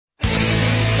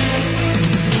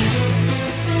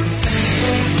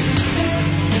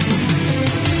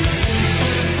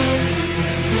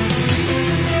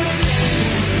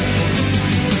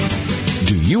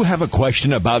have a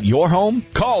question about your home?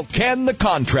 Call Ken the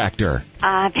Contractor.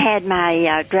 I've had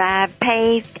my drive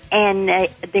paved, and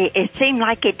it seemed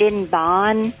like it didn't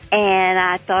bond, and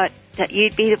I thought that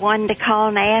you'd be the one to call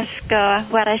and ask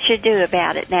what I should do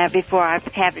about it now before I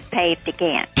have it paved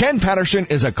again. Ken Patterson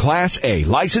is a Class A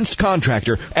licensed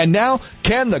contractor, and now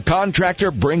Ken the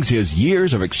Contractor brings his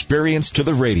years of experience to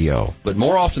the radio. But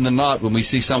more often than not, when we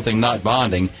see something not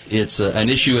bonding, it's an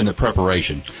issue in the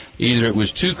preparation. Either it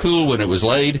was too cool when it was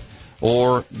laid,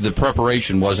 or the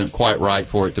preparation wasn't quite right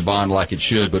for it to bond like it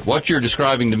should. But what you're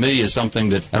describing to me is something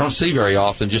that I don't see very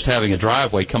often, just having a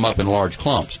driveway come up in large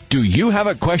clumps. Do you have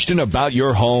a question about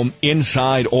your home,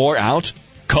 inside or out?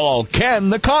 Call Ken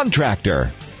the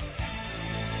Contractor.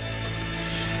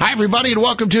 Hi, everybody, and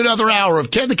welcome to another hour of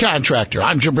Ken the Contractor.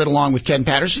 I'm Jim Britt, along with Ken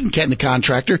Patterson, Ken the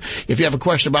Contractor. If you have a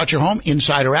question about your home,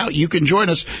 inside or out, you can join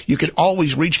us. You can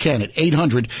always reach Ken at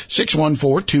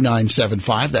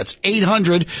 800-614-2975. That's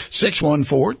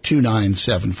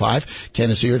 800-614-2975. Ken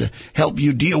is here to help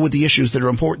you deal with the issues that are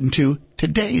important to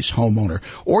today's homeowner.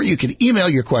 Or you can email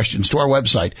your questions to our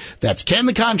website. That's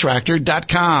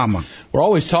kenthecontractor.com. We're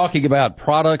always talking about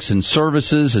products and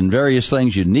services and various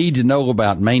things you need to know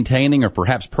about maintaining or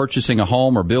perhaps purchasing a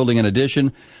home or building an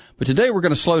addition. But today we're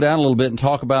going to slow down a little bit and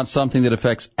talk about something that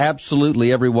affects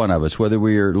absolutely every one of us, whether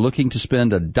we are looking to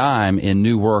spend a dime in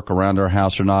new work around our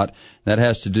house or not. That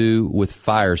has to do with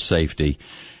fire safety.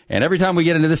 And every time we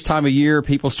get into this time of year,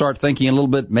 people start thinking a little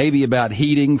bit maybe about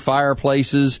heating,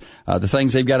 fireplaces, the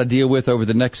things they've got to deal with over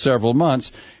the next several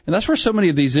months. And that's where so many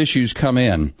of these issues come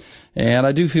in. And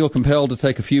I do feel compelled to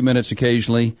take a few minutes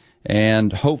occasionally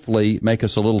and hopefully make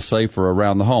us a little safer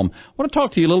around the home. I want to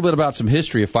talk to you a little bit about some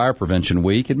history of Fire Prevention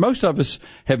Week. And most of us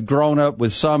have grown up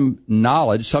with some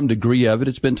knowledge, some degree of it.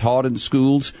 It's been taught in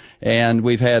schools, and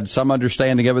we've had some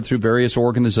understanding of it through various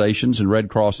organizations and Red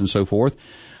Cross and so forth.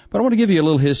 But I want to give you a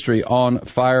little history on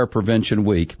Fire Prevention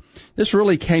Week. This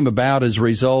really came about as a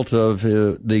result of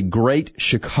the Great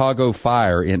Chicago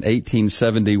Fire in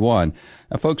 1871.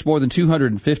 Now, folks, more than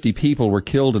 250 people were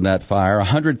killed in that fire.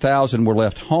 100,000 were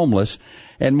left homeless,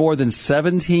 and more than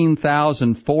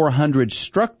 17,400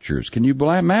 structures. Can you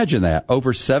imagine that?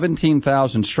 Over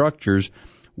 17,000 structures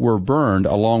were burned,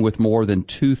 along with more than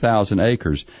 2,000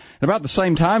 acres. And about the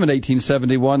same time in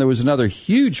 1871, there was another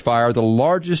huge fire, the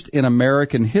largest in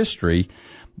American history,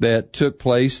 that took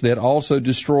place that also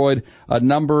destroyed a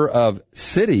number of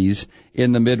cities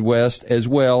in the Midwest as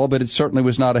well, but it certainly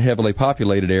was not a heavily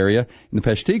populated area. In the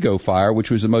Peshtigo Fire, which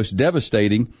was the most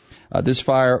devastating, this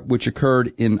fire, which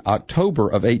occurred in October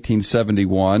of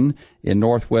 1871 in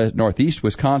northeast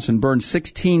Wisconsin, burned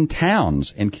 16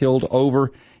 towns and killed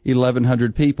over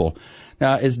 1,100 people.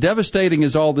 Now, as devastating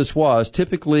as all this was,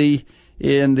 typically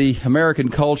in the American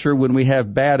culture, when we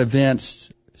have bad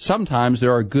events, sometimes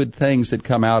there are good things that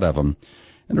come out of them.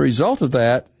 And the result of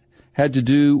that had to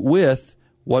do with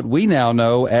what we now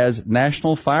know as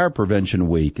National Fire Prevention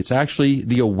Week. It's actually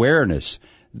the awareness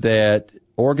that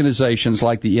organizations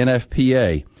like the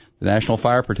NFPA, the National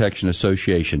Fire Protection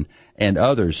Association, and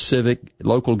others, civic,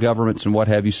 local governments and what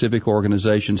have you, civic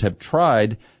organizations, have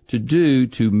tried to do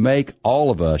to make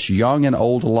all of us, young and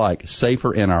old alike,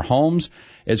 safer in our homes,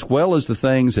 as well as the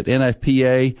things that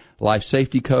NFPA, Life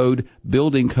Safety Code,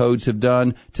 building codes have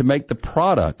done to make the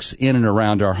products in and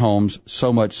around our homes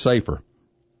so much safer.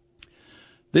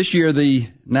 This year, the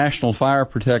National Fire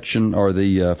Protection, or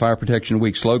the Fire Protection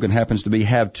Week slogan happens to be,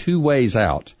 have two ways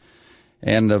out.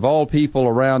 And of all people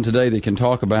around today that can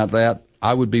talk about that,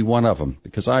 I would be one of them,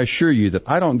 because I assure you that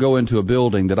I don't go into a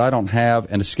building that I don't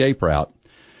have an escape route.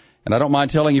 And I don't mind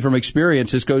telling you from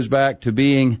experience, this goes back to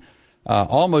being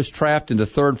almost trapped in the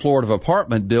third floor of an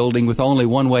apartment building with only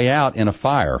one way out in a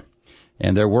fire.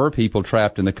 And there were people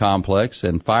trapped in the complex,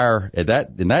 and fire in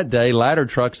that day, ladder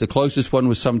trucks, the closest one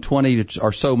was some 20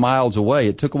 or so miles away.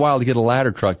 It took a while to get a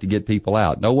ladder truck to get people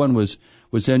out. No one was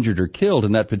injured or killed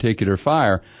in that particular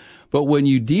fire. But when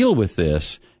you deal with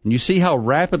this, and you see how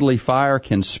rapidly fire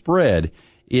can spread,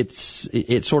 it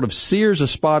sort of sears a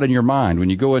spot in your mind. When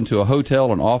you go into a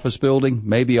hotel, an office building,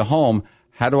 maybe a home,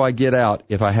 how do I get out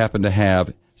if I happen to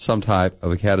have some type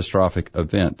of a catastrophic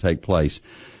event take place?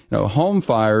 You know, home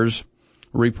fires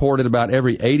reported about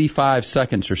every 85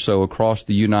 seconds or so across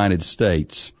the United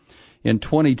States. In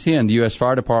 2010, the U.S.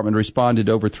 Fire Department responded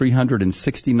to over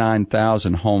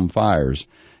 369,000 home fires,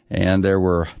 and there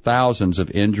were thousands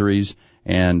of injuries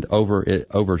and over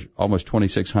almost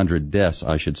 2,600 deaths,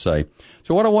 I should say.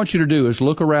 So what I want you to do is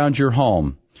look around your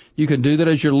home. You can do that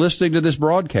as you're listening to this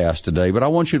broadcast today, but I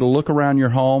want you to look around your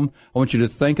home. I want you to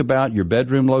think about your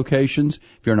bedroom locations.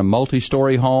 If you're in a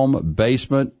multi-story home,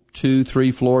 basement, 2,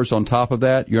 3 floors on top of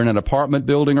that, you're in an apartment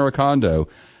building or a condo,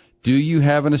 do you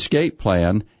have an escape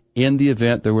plan in the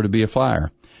event there were to be a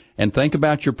fire? And think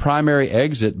about your primary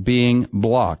exit being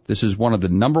blocked. This is one of the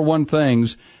number one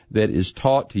things that is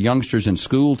taught to youngsters in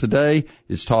school today.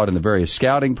 It's taught in the various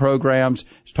scouting programs.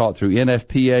 It's taught through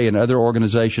NFPA and other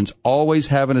organizations. Always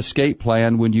have an escape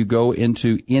plan when you go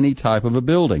into any type of a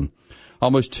building.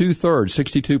 Almost 2/3,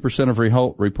 62%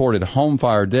 of reported home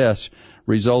fire deaths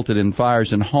resulted in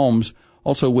fires in homes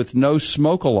also with no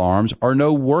smoke alarms or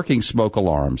no working smoke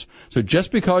alarms. So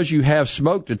just because you have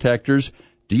smoke detectors,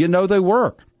 do you know they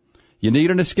work? You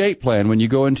need an escape plan when you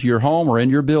go into your home or in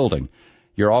your building,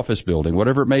 your office building,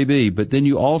 whatever it may be, but then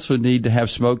you also need to have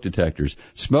smoke detectors.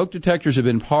 Smoke detectors have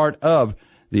been part of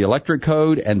the electric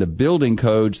code and the building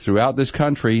codes throughout this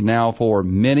country now for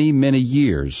many, many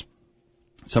years.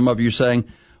 Some of you are saying,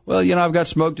 well, you know, I've got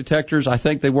smoke detectors. I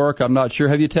think they work. I'm not sure.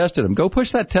 Have you tested them? Go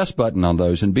push that test button on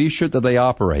those and be sure that they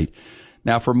operate.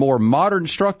 Now, for more modern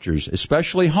structures,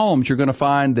 especially homes, you're going to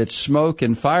find that smoke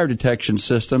and fire detection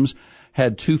systems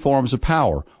had two forms of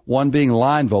power. One being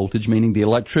line voltage, meaning the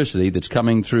electricity that's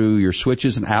coming through your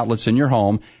switches and outlets in your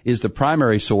home is the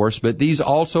primary source, but these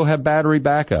also have battery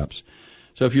backups.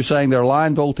 So if you're saying they're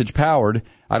line voltage powered,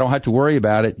 I don't have to worry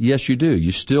about it. Yes, you do.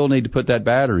 You still need to put that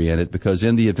battery in it because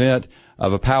in the event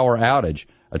of a power outage,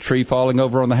 a tree falling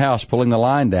over on the house, pulling the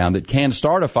line down that can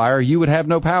start a fire, you would have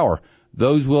no power.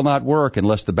 Those will not work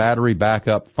unless the battery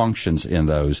backup functions in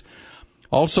those.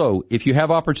 Also, if you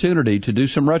have opportunity to do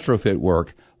some retrofit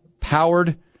work,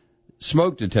 powered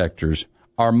smoke detectors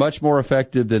are much more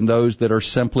effective than those that are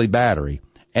simply battery.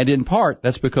 And in part,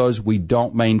 that's because we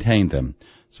don't maintain them.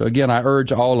 So again, I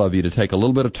urge all of you to take a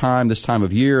little bit of time this time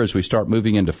of year as we start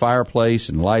moving into fireplace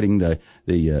and lighting the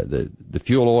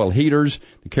fuel oil heaters,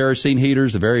 the kerosene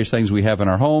heaters, the various things we have in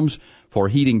our homes for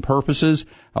heating purposes.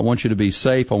 I want you to be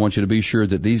safe. I want you to be sure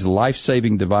that these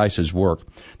life-saving devices work.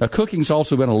 Now, cooking's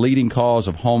also been a leading cause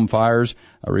of home fires,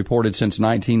 reported since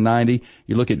 1990.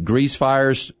 You look at grease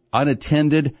fires,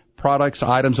 unattended products,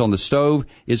 items on the stove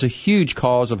is a huge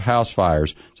cause of house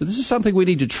fires. So this is something we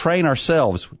need to train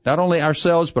ourselves, not only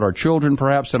ourselves, but our children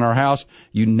perhaps in our house.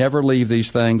 You never leave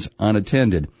these things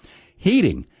unattended.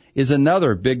 Heating is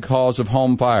another big cause of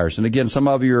home fires. And again, some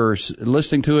of you are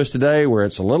listening to us today where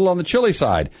it's a little on the chilly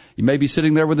side. You may be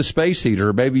sitting there with a space heater,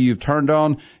 or maybe you've turned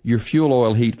on your fuel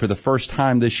oil heat for the first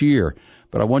time this year.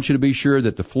 But I want you to be sure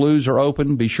that the flues are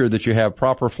open, be sure that you have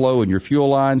proper flow in your fuel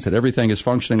lines, that everything is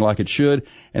functioning like it should,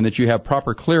 and that you have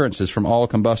proper clearances from all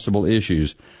combustible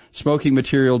issues. Smoking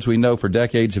materials, we know for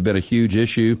decades, have been a huge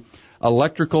issue.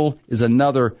 Electrical is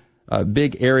another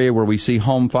big area where we see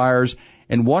home fires,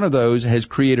 and one of those has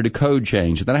created a code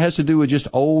change. That has to do with just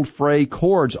old fray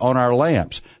cords on our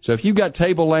lamps. So if you've got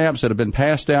table lamps that have been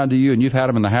passed down to you and you've had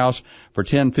them in the house for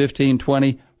 10, 15,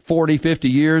 20, 40, 50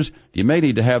 years, you may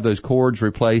need to have those cords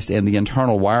replaced and the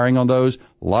internal wiring on those. A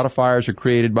lot of fires are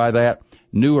created by that.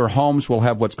 Newer homes will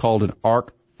have what's called an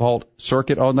arc fault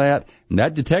circuit on that, and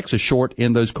that detects a short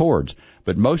in those cords.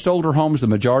 But most older homes, the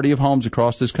majority of homes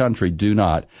across this country, do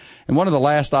not. And one of the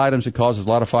last items that causes a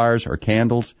lot of fires are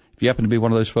candles. If you happen to be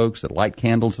one of those folks that light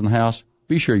candles in the house,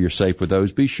 be sure you're safe with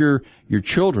those. Be sure your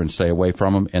children stay away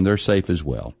from them, and they're safe as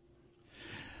well.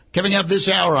 Coming up this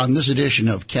hour on this edition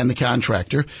of Ken the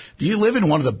Contractor, do you live in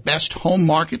one of the best home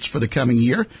markets for the coming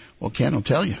year? Well, Ken will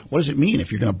tell you. What does it mean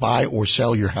if you're going to buy or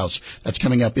sell your house? That's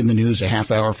coming up in the news a half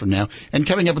hour from now. And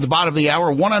coming up at the bottom of the hour,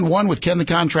 one-on-one with Ken the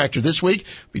Contractor this week,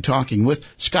 we'll be talking with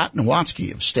Scott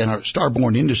Nowatzki of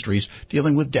Starborn Industries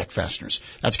dealing with deck fasteners.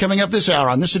 That's coming up this hour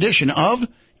on this edition of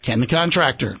Ken the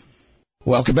Contractor.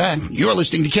 Welcome back. You're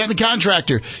listening to Ken the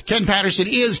Contractor. Ken Patterson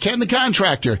is Ken the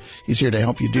Contractor. He's here to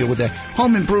help you deal with that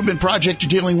home improvement project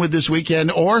you're dealing with this weekend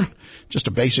or just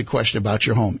a basic question about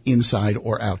your home, inside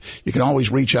or out. You can always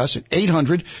reach us at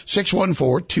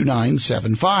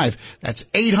 800-614-2975. That's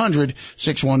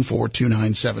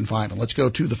 800-614-2975. And let's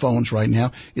go to the phones right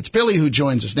now. It's Billy who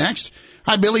joins us next.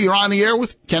 Hi, Billy. You're on the air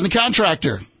with Ken the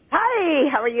Contractor.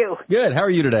 Hi. How are you? Good. How are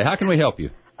you today? How can we help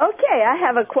you? Okay, I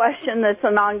have a question that's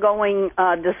an ongoing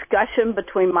discussion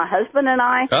between my husband and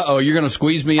I. Uh-oh, you're going to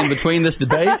squeeze me in between this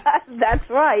debate? That's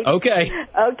right. Okay.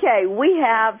 Okay, we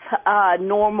have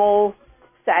normal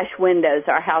sash windows.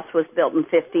 Our house was built in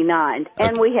 59,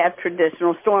 and we have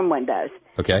traditional storm windows.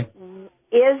 Okay.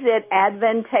 Is it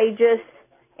advantageous,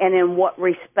 and in what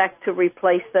respect, to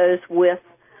replace those with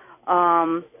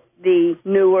the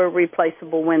newer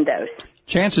replaceable windows?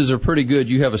 Chances are pretty good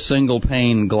you have a single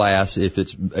pane glass if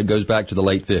it goes back to the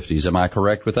late 50s. Am I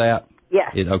correct with that?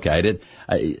 Yes. Okay.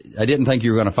 I didn't think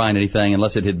you were going to find anything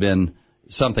unless it had been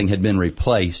something had been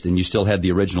replaced and you still had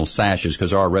the original sashes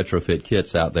because there are retrofit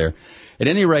kits out there. At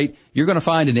any rate, you're going to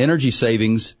find an energy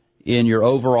savings in your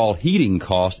overall heating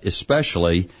cost,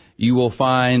 especially, you will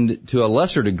find to a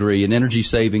lesser degree an energy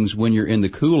savings when you're in the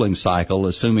cooling cycle,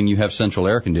 assuming you have central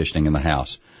air conditioning in the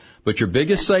house. But your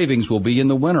biggest savings will be in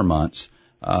the winter months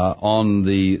on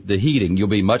the heating. You'll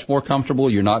be much more comfortable.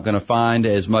 You're not going to find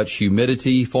as much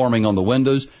humidity forming on the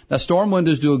windows. Now, storm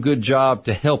windows do a good job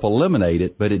to help eliminate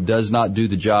it, but it does not do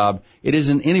the job. It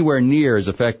isn't anywhere near as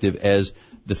effective as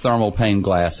the thermal pane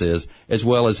glass is, as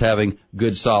well as having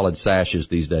good solid sashes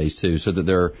these days, too, so that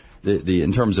they're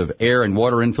in terms of air and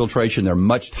water infiltration, they're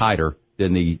much tighter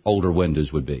than the older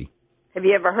windows would be. Have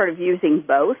you ever heard of using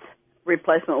both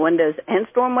replacement windows and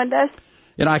storm windows?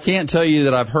 And I can't tell you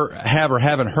that have or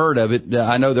haven't heard of it.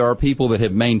 I know there are people that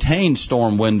have maintained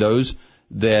storm windows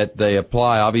that they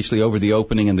apply, obviously, over the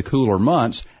opening in the cooler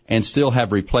months and still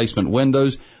have replacement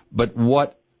windows. But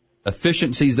what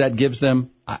efficiencies that gives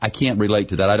them, I can't relate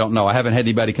to that. I don't know. I haven't had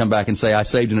anybody come back and say, I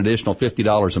saved an additional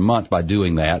 $50 a month by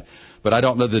doing that. But I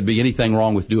don't know that there'd be anything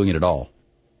wrong with doing it at all.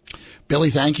 Billy,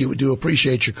 thank you. We do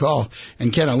appreciate your call.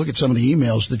 And Ken, I look at some of the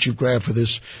emails that you've grabbed for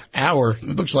this hour.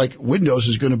 It looks like Windows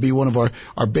is going to be one of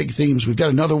our big themes. We've got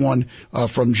another one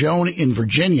from Joan in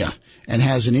Virginia and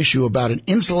has an issue about an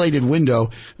insulated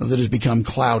window that has become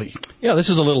cloudy. Yeah, this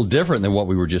is a little different than what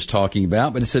we were just talking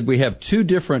about, but it said we have two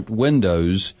different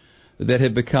windows that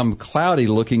have become cloudy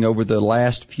looking over the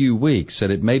last few weeks,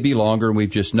 and it may be longer, and we've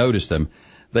just noticed them.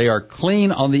 They are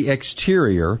clean on the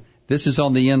exterior. This is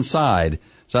on the inside.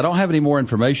 So I don't have any more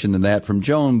information than that from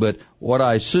Joan, but what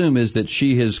I assume is that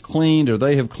she has cleaned, or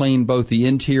they have cleaned, both the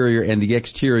interior and the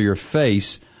exterior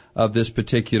face of this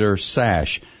particular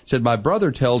sash. Said, my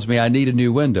brother tells me I need a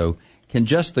new window. Can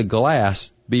just the glass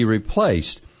be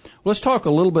replaced? Well, let's talk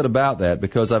a little bit about that,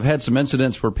 because I've had some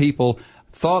incidents where people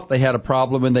thought they had a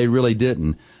problem and they really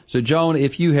didn't. So, Joan,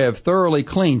 if you have thoroughly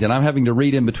cleaned, and I'm having to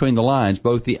read in between the lines,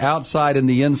 both the outside and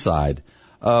the inside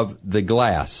of the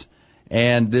glass,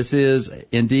 and this is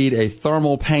indeed a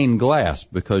thermal pane glass,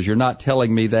 because you're not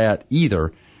telling me that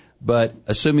either, but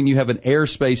assuming you have an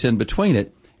airspace in between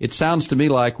it, it sounds to me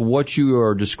like what you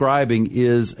are describing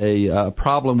is a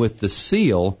problem with the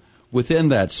seal within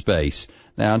that space.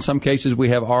 Now, in some cases, we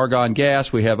have argon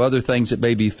gas. We have other things that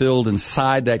may be filled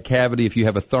inside that cavity. If you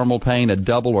have a thermal pane, a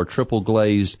double or triple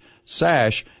glazed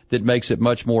sash, that makes it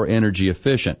much more energy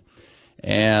efficient.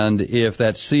 And if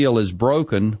that seal is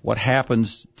broken, what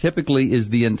happens typically is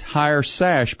the entire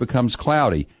sash becomes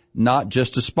cloudy, not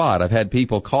just a spot. I've had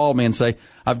people call me and say,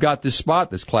 I've got this spot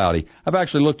that's cloudy. I've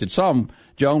actually looked at some,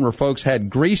 Joan, where folks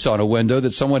had grease on a window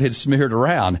that someone had smeared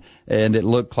around, and it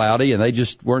looked cloudy, and they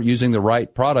just weren't using the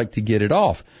right product to get it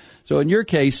off. So in your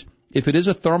case, if it is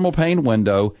a thermal pane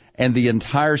window and the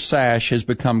entire sash has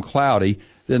become cloudy,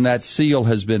 then that seal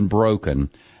has been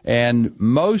broken. And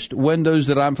most windows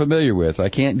that I'm familiar with, I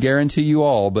can't guarantee you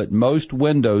all, but most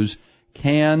windows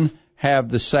can have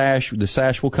the sash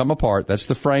will come apart. That's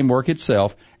the framework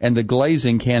itself, and the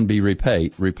glazing can be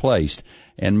replaced.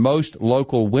 And most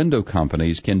local window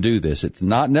companies can do this. It's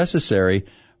not necessary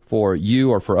for you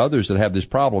or for others that have this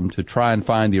problem to try and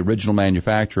find the original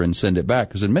manufacturer and send it back,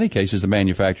 because in many cases the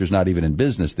manufacturer is not even in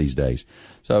business these days.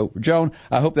 So, Joan,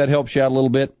 I hope that helps you out a little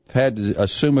bit. I've had to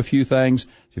assume a few things.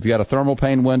 If you've got a thermal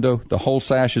pane window, the whole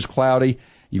sash is cloudy,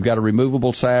 you've got a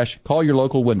removable sash, call your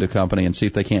local window company and see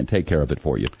if they can't take care of it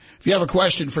for you. If you have a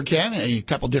question for Ken, a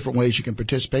couple different ways you can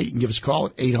participate. You can give us a call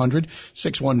at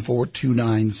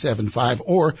 800-614-2975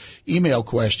 or email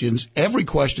questions. Every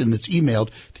question that's emailed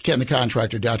to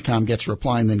KenTheContractor.com gets a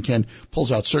reply, and then Ken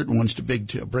pulls out certain ones to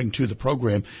bring to the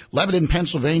program. Lebanon,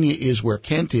 Pennsylvania is where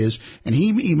Kent is, and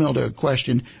he emailed a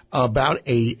question about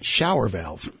a shower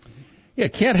valve. Yeah,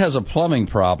 Kent has a plumbing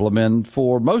problem, and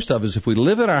for most of us, if we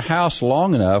live in our house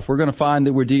long enough, we're going to find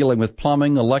that we're dealing with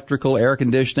plumbing, electrical, air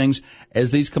conditionings. As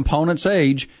these components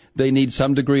age, they need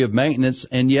some degree of maintenance,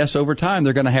 and yes, over time,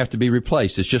 they're going to have to be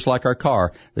replaced. It's just like our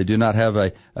car. They do not have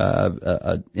a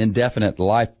indefinite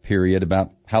life period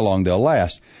about how long they'll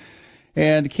last.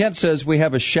 And Kent says we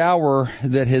have a shower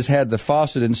that has had the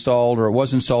faucet installed, or it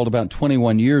was installed about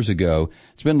 21 years ago.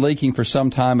 It's been leaking for some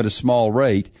time at a small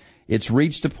rate. It's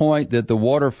reached a point that the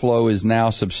water flow is now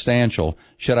substantial.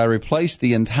 Should I replace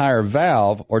the entire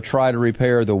valve or try to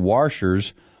repair the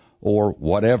washers or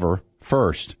whatever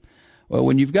first? Well,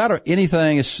 when you've got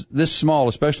anything this small,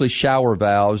 especially shower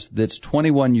valves, that's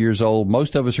 21 years old,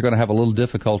 most of us are going to have a little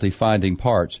difficulty finding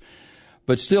parts.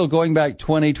 But still, going back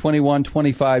 20, 21,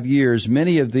 25 years,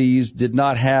 many of these did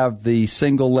not have the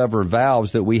single lever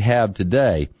valves that we have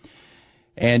today.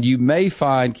 And you may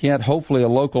find, Kent, hopefully a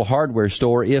local hardware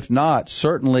store, if not,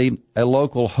 certainly a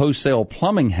local wholesale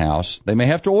plumbing house. They may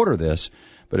have to order this,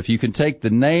 but if you can take the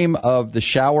name of the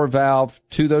shower valve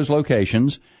to those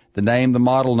locations, the name, the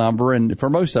model number, and for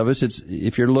most of us,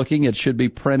 if you're looking, it should be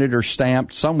printed or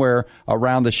stamped somewhere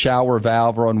around the shower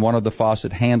valve or on one of the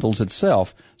faucet handles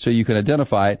itself so you can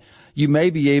identify it. You may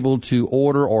be able to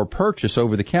order or purchase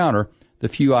over the counter the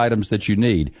few items that you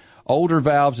need. Older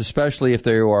valves, especially if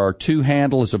there are two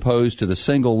handle as opposed to the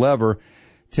single lever,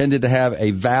 tended to have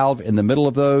a valve in the middle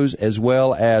of those as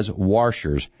well as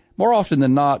washers. More often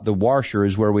than not, the washer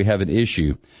is where we have an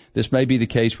issue. This may be the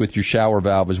case with your shower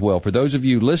valve as well. For those of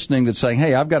you listening that's saying,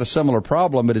 hey, I've got a similar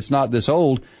problem, but it's not this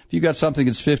old, if you've got something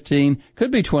that's 15,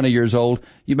 could be 20 years old,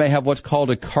 you may have what's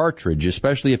called a cartridge,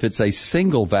 especially if it's a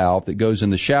single valve that goes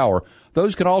in the shower.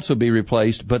 Those can also be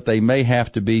replaced, but they may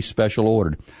have to be special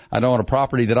ordered. I know on a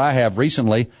property that I have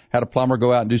recently, had a plumber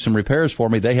go out and do some repairs for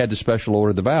me. They had to special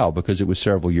order the valve because it was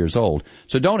several years old.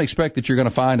 So don't expect that you're going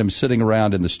to find them sitting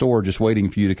around in the store just waiting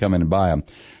for you to come in and buy them.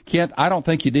 Kent, I don't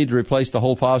think you need to replace the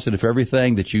whole faucet if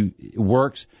everything that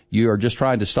works. You are just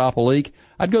trying to stop a leak.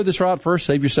 I'd go this route first,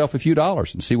 save yourself a few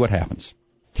dollars, and see what happens.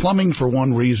 Plumbing, for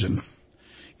one reason,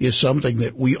 is something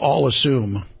that we all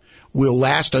assume will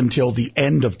last until the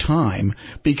end of time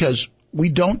because we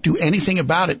don't do anything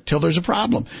about it till there's a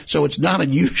problem. So it's not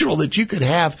unusual that you could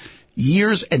have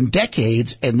years and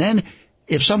decades, and then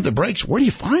if something breaks, where do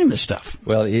you find this stuff?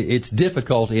 Well, it's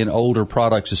difficult in older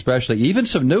products, especially even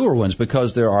some newer ones,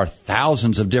 because there are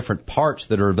thousands of different parts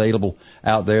that are available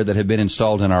out there that have been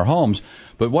installed in our homes.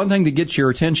 But one thing that gets your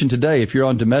attention today, if you're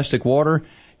on domestic water,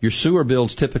 your sewer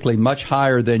bill's typically much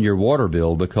higher than your water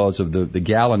bill because of the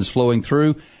gallons flowing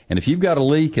through. And if you've got a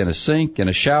leak in a sink and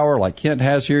a shower like Kent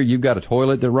has here, you've got a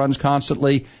toilet that runs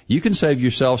constantly, you can save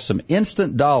yourself some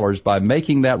instant dollars by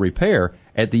making that repair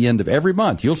at the end of every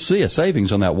month. You'll see a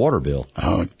savings on that water bill.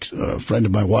 A friend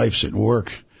of my wife's at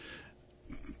work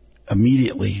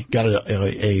immediately got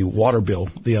a water bill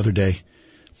the other day,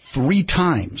 three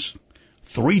times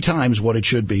what it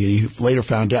should be. And he later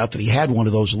found out that he had one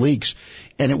of those leaks,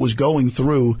 and it was going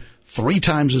through 3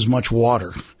 times as much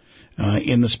water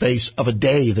in the space of a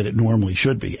day that it normally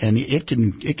should be. And it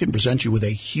can present you with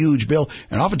a huge bill,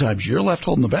 and oftentimes you're left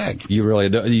holding the bag. You really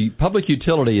do. The public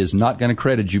utility is not going to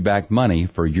credit you back money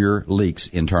for your leaks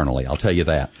internally. I'll tell you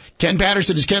that. Ken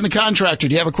Patterson is Ken the Contractor.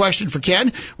 Do you have a question for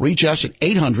Ken? Reach us at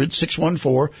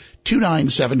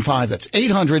 800-614-2975. That's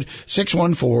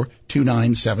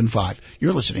 800-614-2975.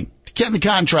 You're listening to Ken the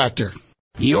Contractor.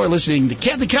 You're listening to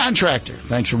Ken the Contractor.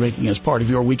 Thanks for making us part of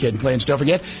your weekend plans. Don't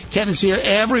forget, Ken is here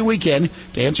every weekend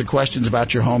to answer questions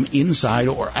about your home inside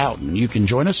or out. And you can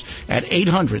join us at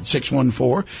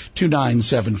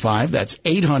 800-614-2975. That's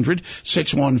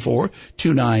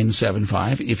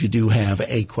 800-614-2975 if you do have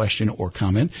a question or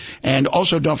comment. And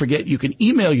also don't forget, you can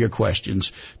email your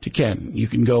questions to Ken. You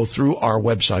can go through our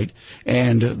website,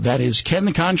 and that is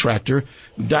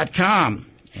kenthecontractor.com.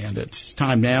 And it's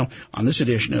time now on this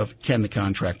edition of Ken the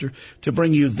Contractor to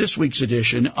bring you this week's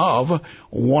edition of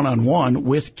One-on-One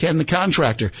with Ken the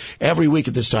Contractor. Every week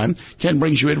at this time, Ken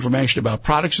brings you information about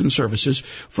products and services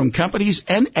from companies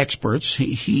and experts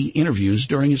he interviews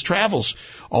during his travels,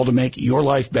 all to make your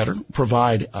life better,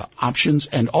 provide options,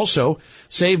 and also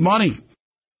save money.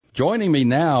 Joining me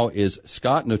now is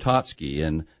Scott Nototsky,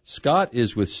 and Scott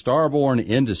is with Starborn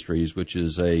Industries, which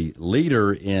is a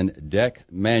leader in deck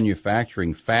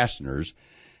manufacturing fasteners.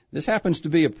 This happens to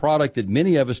be a product that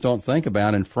many of us don't think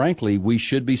about, and frankly, we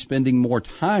should be spending more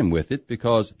time with it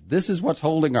because this is what's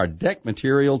holding our deck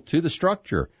material to the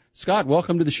structure. Scott,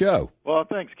 welcome to the show. Well,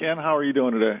 thanks, Ken. How are you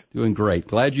doing today? Doing great.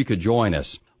 Glad you could join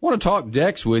us. I want to talk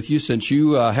decks with you since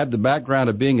you have the background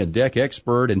of being a deck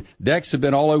expert, and decks have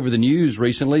been all over the news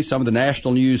recently. Some of the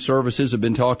national news services have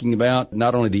been talking about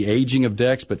not only the aging of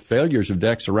decks, but failures of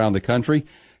decks around the country.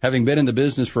 Having been in the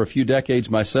business for a few decades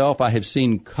myself, I have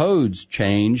seen codes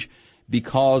change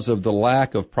because of the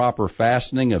lack of proper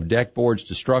fastening of deck boards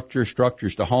to structures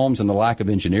to homes, and the lack of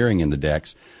engineering in the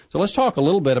decks. So let's talk a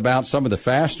little bit about some of the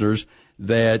fasteners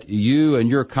that you and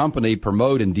your company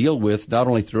promote and deal with not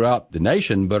only throughout the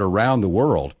nation but around the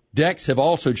world. Decks have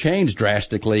also changed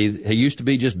drastically. They used to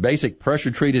be just basic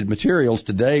pressure-treated materials.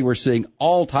 Today we're seeing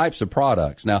all types of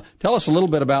products. Now, tell us a little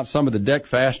bit about some of the deck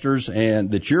fasteners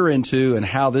and that you're into and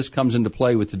how this comes into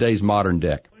play with today's modern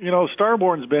deck. You know,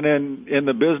 Starborn's been in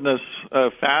the business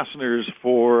of fasteners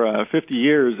for 50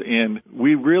 years, and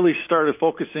we really started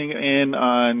focusing in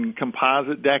on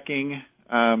composite decking,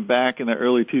 back in the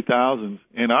early 2000s.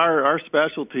 And our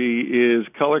specialty is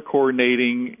color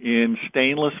coordinating in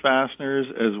stainless fasteners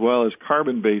as well as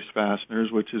carbon-based fasteners,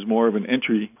 which is more of an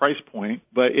entry price point.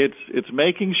 But it's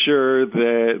making sure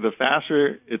that the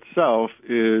fastener itself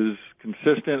is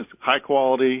consistent, high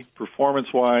quality,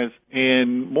 performance-wise,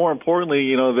 and more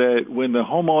importantly, that when the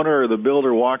homeowner or the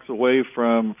builder walks away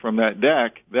from that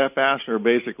deck, that fastener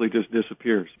basically just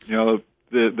disappears.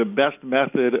 The best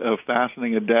method of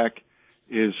fastening a deck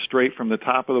is straight from the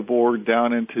top of the board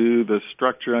down into the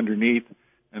structure underneath,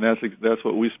 and that's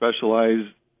what we specialize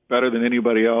better than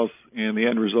anybody else. And the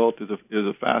end result is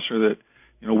a fastener that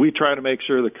we try to make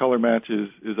sure the color match is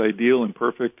ideal and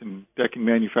perfect, and decking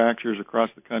manufacturers across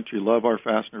the country love our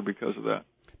fastener because of that.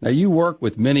 Now, you work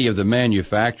with many of the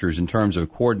manufacturers in terms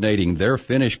of coordinating their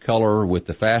finish color with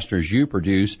the fasteners you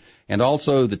produce, and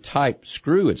also the type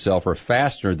screw itself or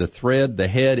fastener, the thread, the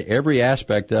head, every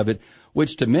aspect of it,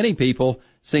 which to many people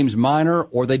seems minor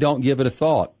or they don't give it a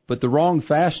thought. But the wrong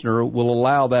fastener will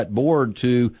allow that board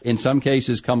to, in some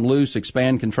cases, come loose,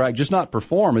 expand, contract, just not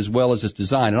perform as well as it's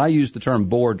designed. And I use the term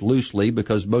board loosely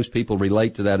because most people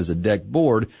relate to that as a deck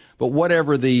board. But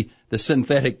whatever the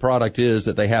synthetic product is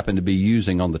that they happen to be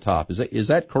using on the top, is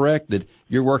that correct, that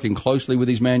you're working closely with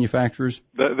these manufacturers?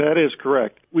 That is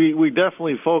correct. We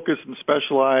definitely focus and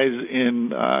specialize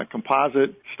in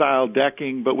composite-style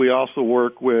decking, but we also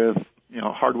work with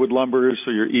hardwood lumbers,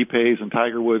 so your Ipeys and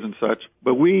tiger woods and such.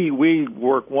 But we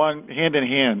work hand in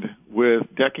hand with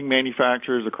decking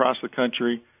manufacturers across the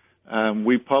country.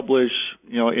 We publish,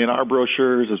 in our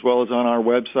brochures as well as on our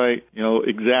website,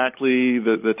 exactly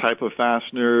the type of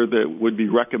fastener that would be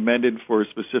recommended for a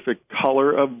specific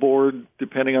color of board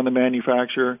depending on the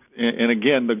manufacturer. And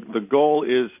again, the goal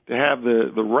is to have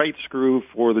the right screw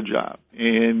for the job.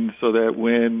 And so that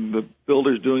when the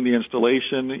builder's doing the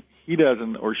installation, he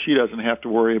doesn't or she doesn't have to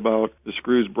worry about the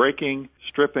screws breaking,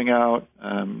 stripping out,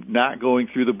 not going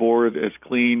through the board as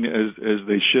clean as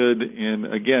they should.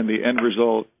 And again, the end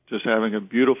result, just having a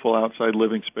beautiful outside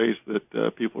living space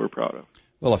that people are proud of.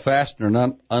 Well, a fastener,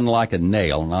 not unlike a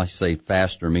nail, and I say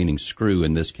fastener meaning screw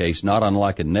in this case, not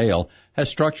unlike a nail, has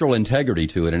structural integrity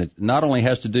to it. And it not only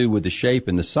has to do with the shape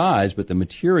and the size, but the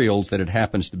materials that it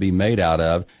happens to be made out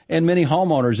of. And many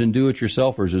homeowners and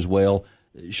do-it-yourselfers as well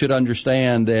should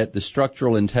understand that the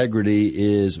structural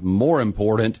integrity is more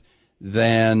important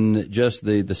than just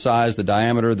the size, the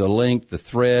diameter, the length, the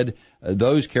thread,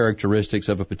 those characteristics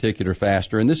of a particular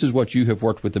fastener. And this is what you have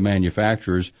worked with the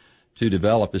manufacturers to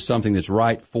develop, is something that's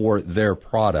right for their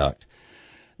product.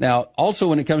 Now, also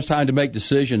when it comes time to make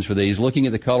decisions for these, looking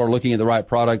at the color, looking at the right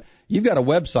product, you've got a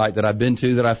website that I've been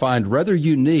to that I find rather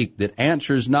unique that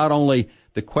answers not only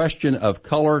the question of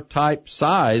color, type,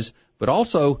 size, but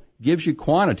also gives you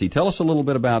quantity. Tell us a little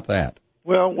bit about that.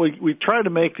 Well, we try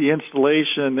to make the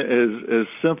installation as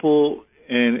simple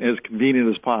and as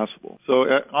convenient as possible. So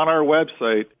on our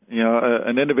website,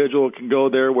 an individual can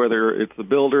go there, whether it's the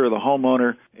builder or the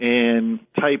homeowner, and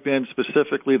type in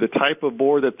specifically the type of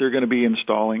board that they're going to be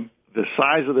installing, the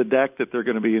size of the deck that they're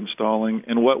going to be installing,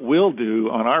 and what we'll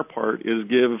do on our part is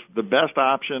give the best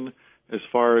option as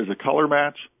far as a color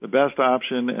match, the best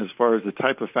option as far as the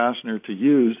type of fastener to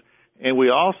use, and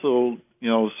we also,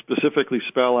 specifically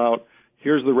spell out,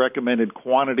 here's the recommended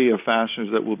quantity of fasteners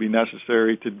that will be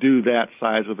necessary to do that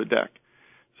size of a deck.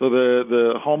 So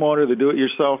the homeowner, the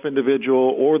do-it-yourself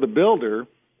individual, or the builder,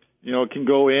 can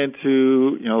go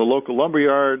into, the local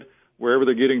lumberyard, wherever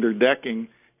they're getting their decking,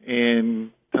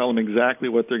 and tell them exactly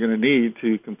what they're going to need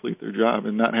to complete their job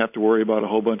and not have to worry about a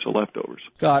whole bunch of leftovers.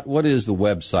 Scott, what is the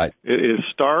website? It is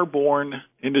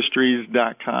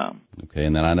starbornindustries.com. Okay,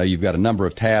 and then I know you've got a number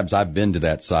of tabs. I've been to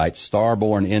that site,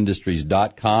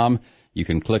 starbornindustries.com. You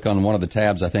can click on one of the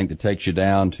tabs, I think, that takes you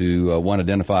down to one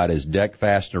identified as Deck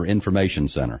Fastener Information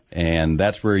Center. And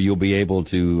that's where you'll be able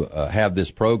to have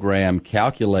this program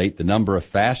calculate the number of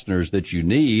fasteners that you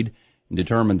need and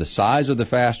determine the size of the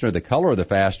fastener, the color of the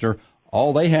fastener.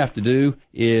 All they have to do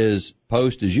is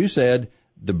post, as you said,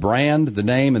 the brand, the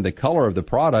name, and the color of the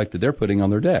product that they're putting on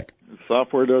their deck. The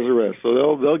software does the rest.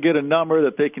 So they'll get a number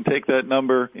that they can take that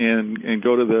number and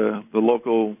go to the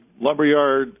local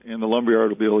lumberyard, and the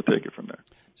lumberyard will be able to take it from there.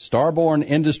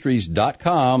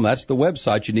 StarbornIndustries.com. That's the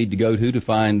website you need to go to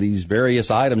find these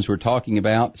various items we're talking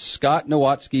about. Scott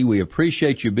Nowatzki, we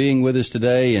appreciate you being with us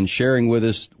today and sharing with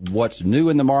us what's new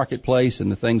in the marketplace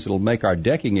and the things that will make our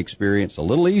decking experience a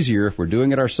little easier if we're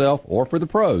doing it ourselves or for the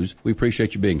pros. We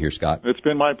appreciate you being here, Scott. It's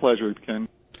been my pleasure, Ken.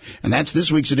 And that's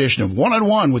this week's edition of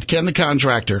One-on-One with Ken the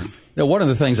Contractor. Now, one of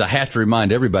the things I have to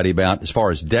remind everybody about as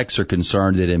far as decks are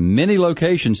concerned, that in many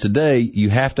locations today, you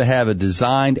have to have a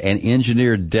designed and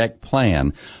engineered deck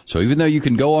plan. So even though you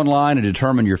can go online and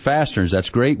determine your fasteners, that's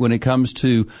great when it comes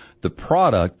to the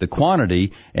product, the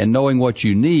quantity, and knowing what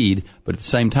you need. But at the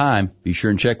same time, be sure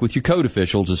and check with your code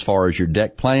officials as far as your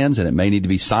deck plans, and it may need to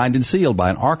be signed and sealed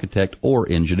by an architect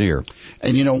or engineer.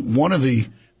 And, you know, one of the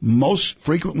most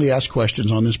frequently asked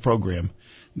questions on this program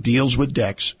deals with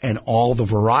decks and all the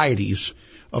varieties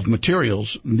of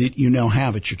materials that you now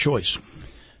have at your choice.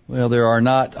 Well, there are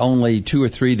not only 2 or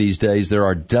 3 these days. There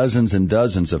are dozens and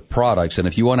dozens of products. And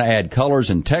if you want to add colors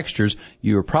and textures,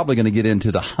 you're probably going to get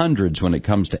into the hundreds when it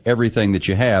comes to everything that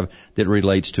you have that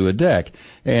relates to a deck.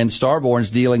 And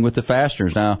Starborn's dealing with the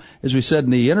fasteners. Now, as we said in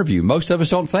the interview, most of us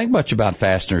don't think much about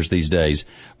fasteners these days.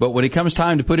 But when it comes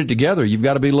time to put it together, you've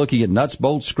got to be looking at nuts,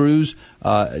 bolts, screws,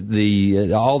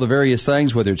 all the various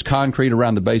things, whether it's concrete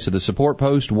around the base of the support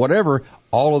post, whatever,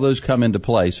 all of those come into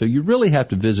play. So you really have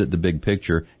to visit the big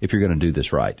picture if you're going to do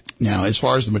this right. Now, as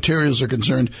far as the materials are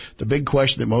concerned, the big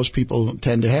question that most people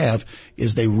tend to have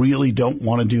is they really don't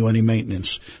want to do any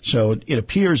maintenance. So it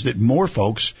appears that more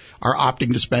folks are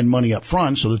opting to spend money up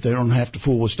front so that they don't have to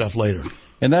fool with stuff later.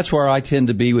 And that's where I tend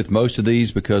to be with most of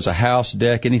these, because a house,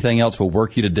 deck, anything else will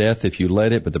work you to death if you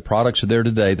let it. But the products are there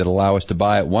today that allow us to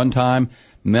buy it one time,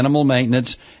 minimal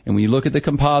maintenance. And when you look at the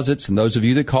composites, and those of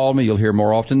you that call me, you'll hear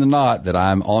more often than not that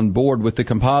I'm on board with the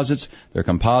composites. There are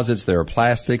composites, there are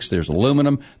plastics, there's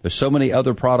aluminum. There's so many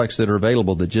other products that are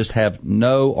available that just have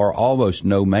no or almost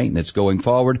no maintenance going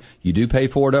forward. You do pay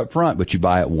for it up front, but you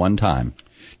buy it one time.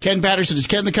 Ken Patterson is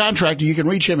Ken the Contractor. You can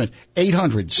reach him at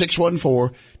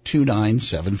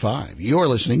 800-614-2975. You're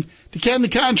listening to Ken the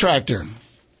Contractor.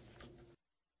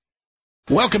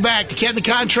 Welcome back to Ken the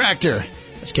Contractor.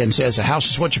 As Ken says, a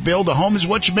house is what you build, a home is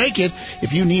what you make it.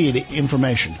 If you need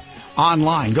information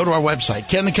online, go to our website,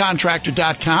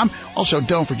 KenTheContractor.com. Also,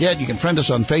 don't forget, you can friend us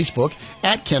on Facebook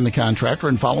at Ken the Contractor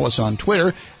and follow us on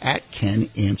Twitter at Ken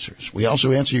Answers. We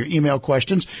also answer your email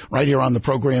questions right here on the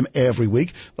program every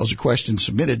week. Those are questions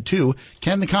submitted to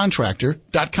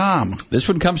KenTheContractor.com. This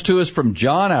one comes to us from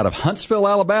John out of Huntsville,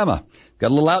 Alabama.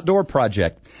 Got a little outdoor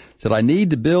project. Said, I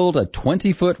need to build a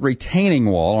 20-foot retaining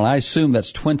wall, and I assume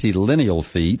that's 20 lineal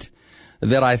feet,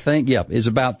 that I think, is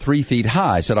about 3 feet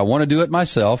high. Said, I want to do it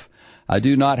myself. I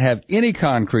do not have any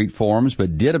concrete forms,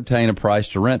 but did obtain a price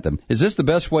to rent them. Is this the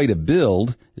best way to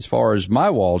build as far as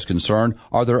my wall is concerned?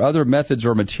 Are there other methods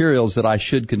or materials that I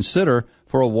should consider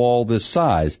for a wall this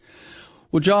size?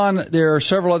 Well, John, there are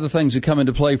several other things that come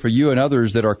into play for you and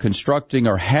others that are constructing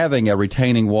or having a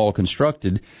retaining wall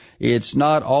constructed. It's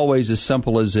not always as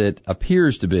simple as it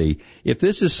appears to be. If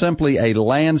this is simply a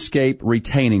landscape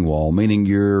retaining wall, meaning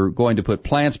you're going to put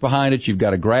plants behind it, you've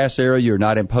got a grass area, you're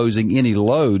not imposing any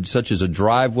load, such as a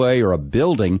driveway or a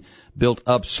building built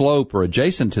upslope or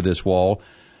adjacent to this wall,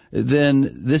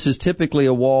 then this is typically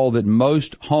a wall that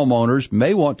most homeowners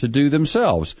may want to do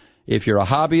themselves. If you're a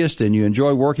hobbyist and you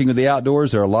enjoy working with the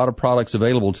outdoors, there are a lot of products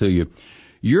available to you.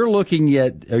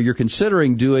 You're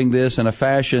considering doing this in a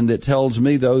fashion that tells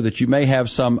me, though, that you may have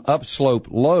some upslope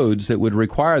loads that would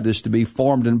require this to be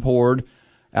formed and poured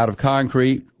out of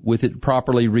concrete with it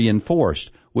properly reinforced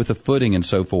with a footing and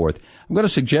so forth. I'm going to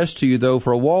suggest to you, though,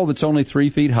 for a wall that's only 3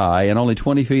 feet high and only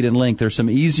 20 feet in length, there's some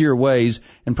easier ways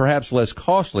and perhaps less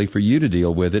costly for you to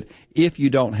deal with it if you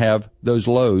don't have those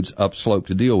loads upslope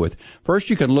to deal with. First,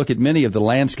 you can look at many of the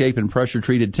landscape and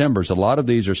pressure-treated timbers. A lot of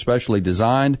these are specially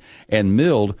designed and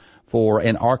milled for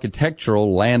an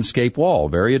architectural landscape wall.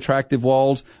 Very attractive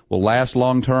walls, will last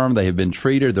long term. They have been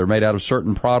treated. They're made out of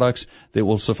certain products that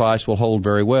will hold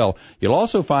very well. You'll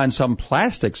also find some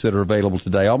plastics that are available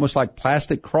today, almost like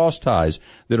plastic cross ties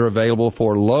that are available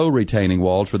for low retaining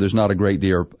walls where there's not a great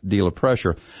deal of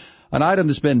pressure. An item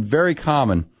that's been very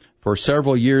common for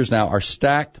several years now are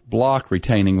stacked block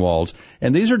retaining walls.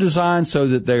 And these are designed so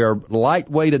that they are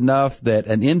lightweight enough that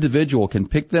an individual can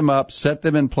pick them up, set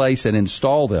them in place, and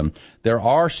install them. There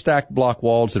are stacked block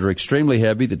walls that are extremely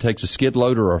heavy that takes a skid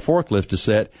loader or a forklift to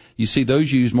set. You see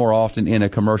those used more often in a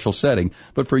commercial setting.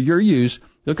 But for your use,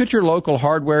 look at your local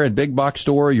hardware and big box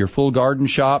store or your full garden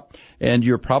shop, and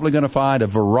you're probably going to find a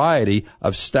variety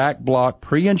of stacked block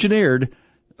pre-engineered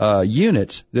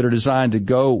units that are designed to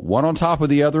go one on top of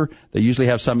the other. They usually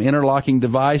have some interlocking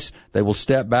device. They will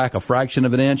step back a fraction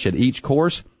of an inch at each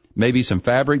course. Maybe some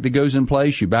fabric that goes in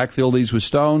place. You backfill these with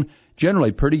stone.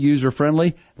 Generally pretty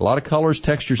user-friendly. A lot of colors,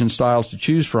 textures, and styles to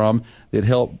choose from that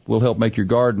will help make your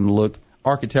garden look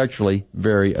architecturally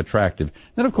very attractive.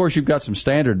 Then, of course, you've got some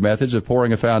standard methods of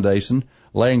pouring a foundation,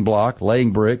 laying block,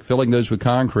 laying brick, filling those with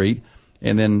concrete,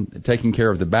 and then taking care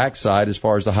of the backside as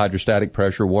far as the hydrostatic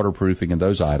pressure, waterproofing, and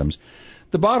those items.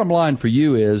 The bottom line for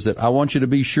you is that I want you to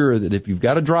be sure that if you've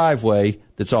got a driveway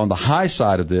that's on the high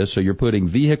side of this, so you're putting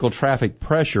vehicle traffic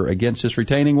pressure against this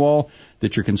retaining wall,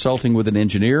 that you're consulting with an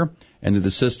engineer, and that the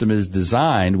system is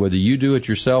designed, whether you do it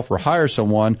yourself or hire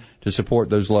someone, to support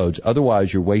those loads.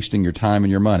 Otherwise, you're wasting your time and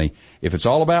your money. If it's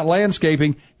all about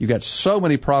landscaping, you've got so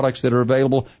many products that are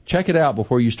available. Check it out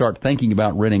before you start thinking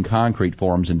about renting concrete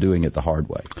forms and doing it the hard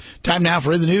way. Time now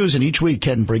for In the News, and each week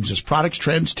Ken brings us products,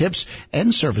 trends, tips,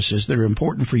 and services that are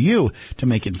important for you to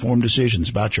make informed decisions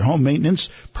about your home maintenance,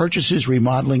 purchases,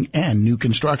 remodeling, and new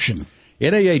construction.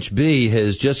 NAHB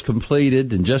has just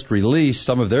completed and just released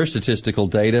some of their statistical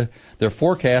data, their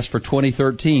forecast for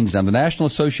 2013. Now, the National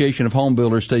Association of Home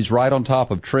Builders stays right on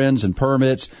top of trends and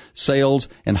permits, sales,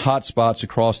 and hot spots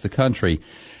across the country.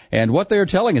 And what they're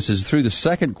telling us is through the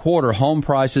second quarter, home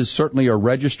prices certainly are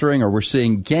registering, or we're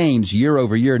seeing gains year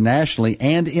over year nationally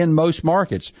and in most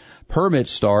markets. Permit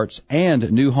starts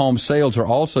and new home sales are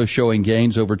also showing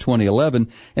gains over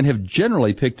 2011 and have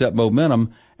generally picked up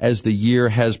momentum as the year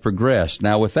has progressed.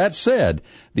 Now, with that said,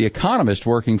 the economists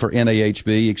working for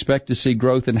NAHB expect to see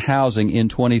growth in housing in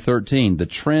 2013. The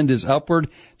trend is upward.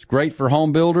 It's great for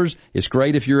home builders. It's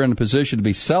great if you're in a position to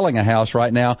be selling a house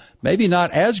right now. Maybe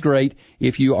not as great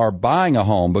if you are buying a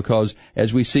home, because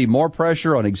as we see more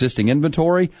pressure on existing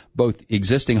inventory, both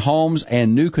existing homes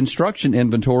and new construction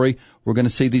inventory, we're going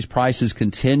to see these prices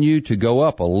continue to go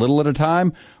up a little at a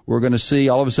time. We're going to see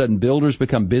all of a sudden builders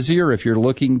become busier if you're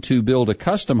looking to build a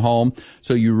custom home.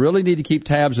 So you really need to keep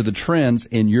tabs of the trends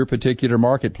in your particular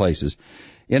marketplaces.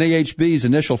 NAHB's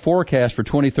initial forecast for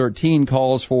 2013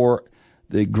 calls for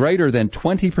the greater than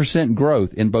 20%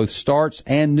 growth in both starts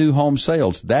and new home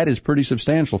sales. That is pretty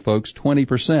substantial, folks,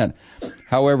 20%.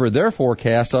 However, their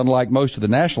forecast, unlike most of the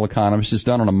national economists, is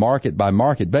done on a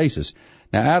market-by-market basis.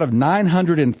 Now, out of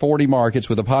 940 markets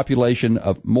with a population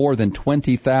of more than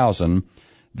 20,000,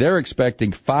 they're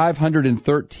expecting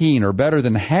 513, or better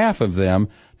than half of them,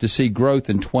 to see growth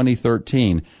in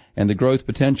 2013. And the growth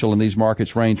potential in these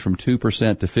markets range from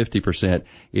 2% to 50%.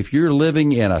 If you're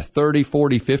living in a 30,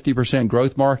 40, 50%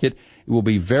 growth market, it will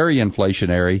be very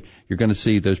inflationary. You're going to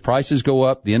see those prices go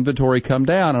up, the inventory come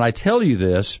down. And I tell you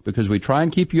this because we try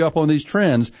and keep you up on these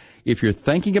trends. If you're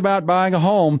thinking about buying a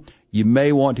home, you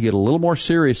may want to get a little more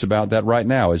serious about that right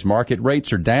now. As market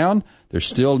rates are down, they're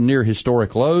still near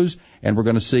historic lows, and we're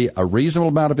going to see a reasonable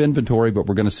amount of inventory, but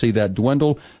we're going to see that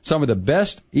dwindle. Some of the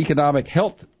best economic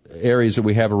health areas that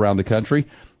we have around the country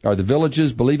are the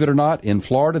Villages, believe it or not, in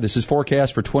Florida. This is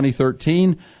forecast for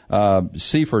 2013.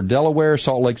 C for Delaware,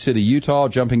 Salt Lake City, Utah,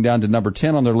 jumping down to number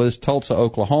 10 on their list, Tulsa,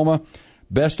 Oklahoma.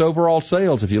 Best overall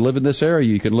sales. If you live in this area,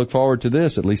 you can look forward to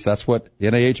this. At least that's what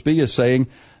NAHB is saying.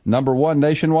 Number 1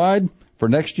 nationwide for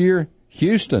next year,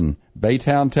 Houston,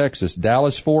 Baytown, Texas,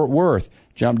 Dallas, Fort Worth.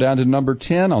 Jump down to number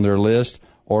 10 on their list,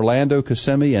 Orlando,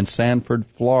 Kissimmee, and Sanford,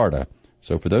 Florida.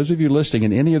 So for those of you listing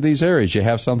in any of these areas, you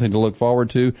have something to look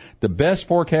forward to. The best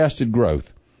forecasted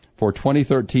growth for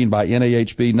 2013 by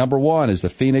NAHB, number 1 is the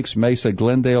Phoenix, Mesa,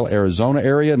 Glendale, Arizona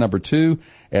area. Number 2,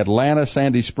 Atlanta,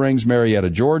 Sandy Springs, Marietta,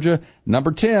 Georgia.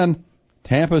 Number 10,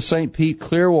 Tampa, St. Pete,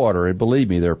 Clearwater. And believe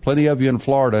me, there are plenty of you in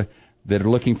Florida that are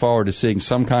looking forward to seeing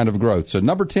some kind of growth. So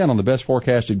number 10 on the best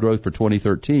forecasted growth for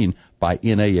 2013 by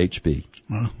NAHB.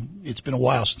 Well, it's been a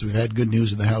while since we've had good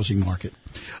news in the housing market.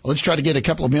 Let's try to get a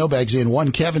couple of mailbags in.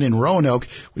 One, Kevin in Roanoke.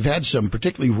 We've had some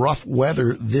particularly rough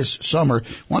weather this summer.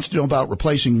 Wants to know about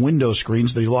replacing window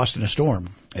screens that he lost in a storm.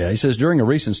 Yeah, he says, during a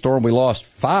recent storm, we lost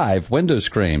 5 window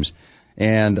screens.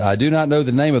 And I do not know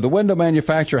the name of the window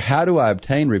manufacturer. How do I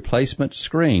obtain replacement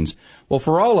screens? Well,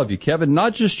 for all of you, Kevin,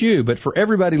 not just you, but for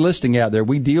everybody listening out there,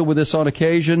 we deal with this on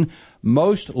occasion.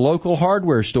 Most local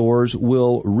hardware stores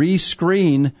will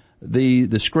rescreen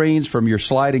the screens from your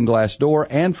sliding glass door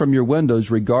and from your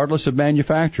windows, regardless of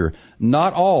manufacturer.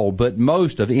 Not all, but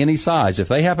most of any size. If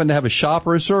they happen to have a shop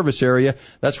or a service area,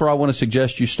 that's where I want to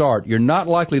suggest you start. You're not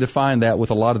likely to find that with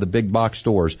a lot of the big box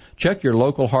stores. Check your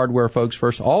local hardware folks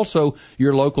first. Also,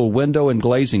 your local window and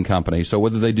glazing company. So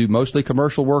whether they do mostly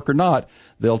commercial work or not,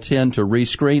 they'll tend to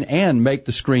rescreen and make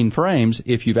the screen frames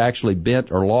if you've actually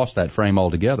bent or lost that frame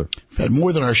altogether. We've had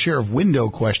more than our share of window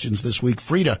questions this week.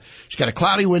 Frida, she's got a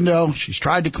cloudy window. She's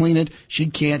tried to clean it. She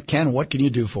can't. Ken, what can you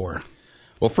do for her?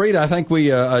 Well, Frida, I think we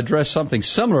addressed something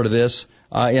similar to this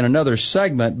in another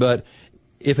segment, but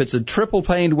if it's a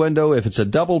triple-paned window, if it's a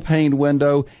double-paned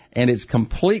window, and it's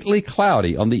completely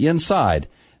cloudy on the inside,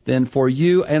 then for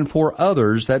you and for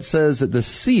others, that says that the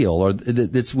seal or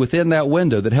that's within that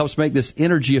window that helps make this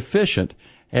energy efficient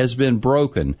has been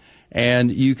broken,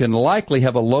 and you can likely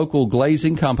have a local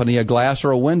glazing company, a glass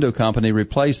or a window company,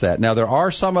 replace that. Now, there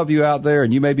are some of you out there,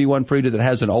 and you may be one, Frida, that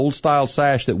has an old-style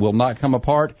sash that will not come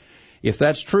apart. If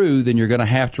that's true, then you're going to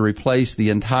have to replace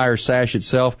the entire sash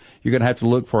itself. You're going to have to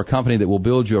look for a company that will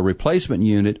build you a replacement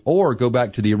unit, or go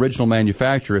back to the original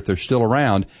manufacturer if they're still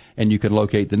around, and you can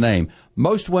locate the name.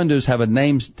 Most windows have a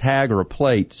name tag or a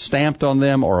plate stamped on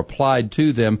them or applied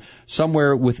to them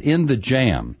somewhere within the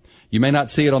jamb. You may not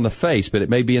see it on the face, but it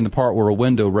may be in the part where a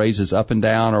window raises up and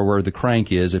down, or where the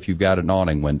crank is if you've got an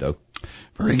awning window.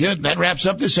 Very good. That wraps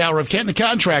up this hour of Ken the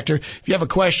Contractor. If you have a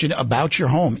question about your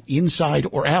home, inside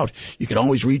or out, you can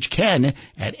always reach Ken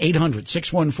at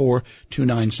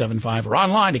 800-614-2975 or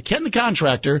online at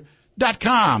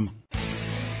kenthecontractor.com.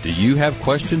 Do you have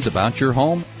questions about your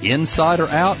home, inside or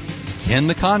out?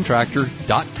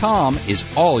 KenTheContractor.com is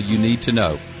all you need to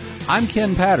know. I'm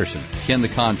Ken Patterson, Ken the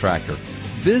Contractor.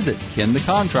 Visit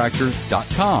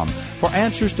KenTheContractor.com for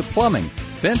answers to plumbing,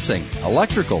 fencing,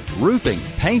 electrical, roofing,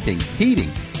 painting, heating,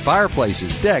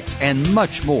 fireplaces, decks, and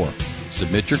much more.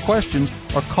 Submit your questions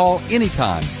or call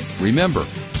anytime. Remember,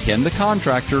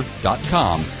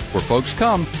 KenTheContractor.com, where folks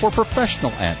come for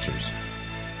professional answers.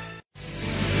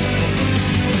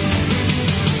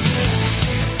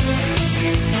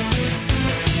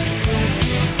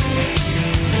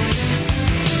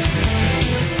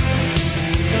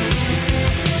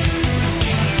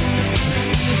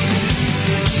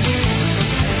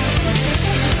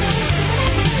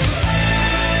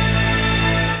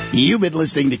 You've been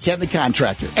listening to Ken the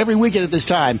Contractor. Every weekend at this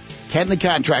time, Ken the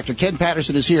Contractor, Ken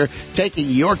Patterson, is here taking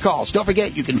your calls. Don't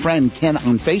forget, you can friend Ken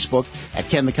on Facebook at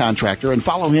Ken the Contractor and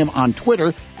follow him on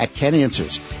Twitter at Ken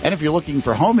Answers. And if you're looking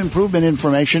for home improvement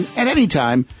information at any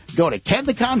time, go to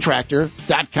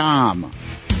KenTheContractor.com.